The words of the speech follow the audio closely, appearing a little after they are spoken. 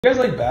You guys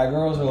like bad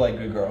girls or like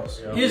good girls?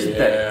 Here's the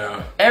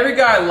thing. Every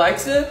guy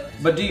likes it,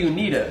 but do you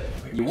need it?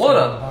 You want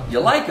her, you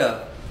like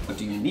her, but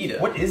do you need it?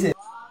 What is it?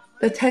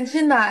 The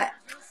tension that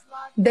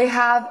they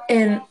have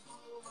in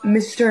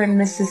Mr. and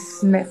Mrs.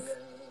 Smith.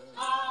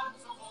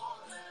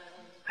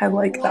 I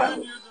like that.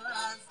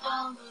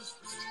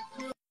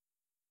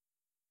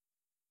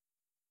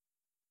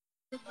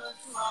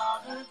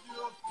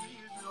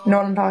 Know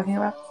what I'm talking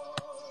about?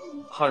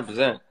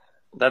 100%.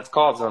 That's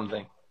called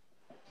something.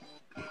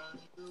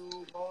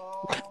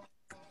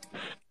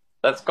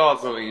 That's called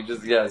something. You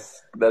just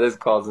guess. That is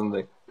called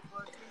something.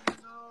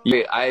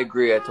 Yeah, I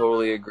agree. I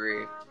totally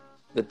agree.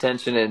 The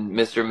tension in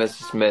Mr. and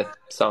Mrs. Smith,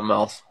 something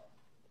else.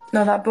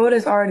 No, that boat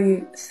is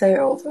already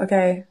sailed,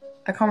 okay?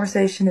 That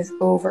conversation is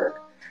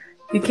over.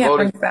 You can't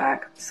bring it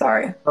back.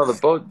 Sorry. No,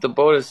 the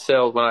boat is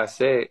sailed when I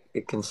say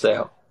it can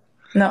sail.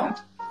 No,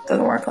 it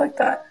doesn't work like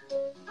that.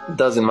 It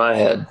does in my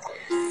head.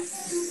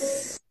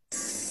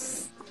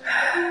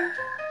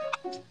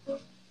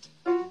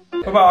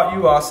 What about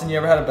you, Austin? You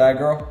ever had a bad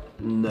girl?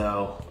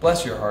 No.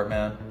 Bless your heart,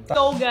 man.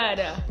 So good.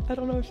 I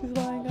don't know if she's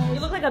lying, guys. You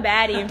look like a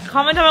baddie.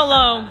 Comment down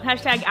below.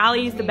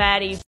 #Allie's the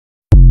baddie.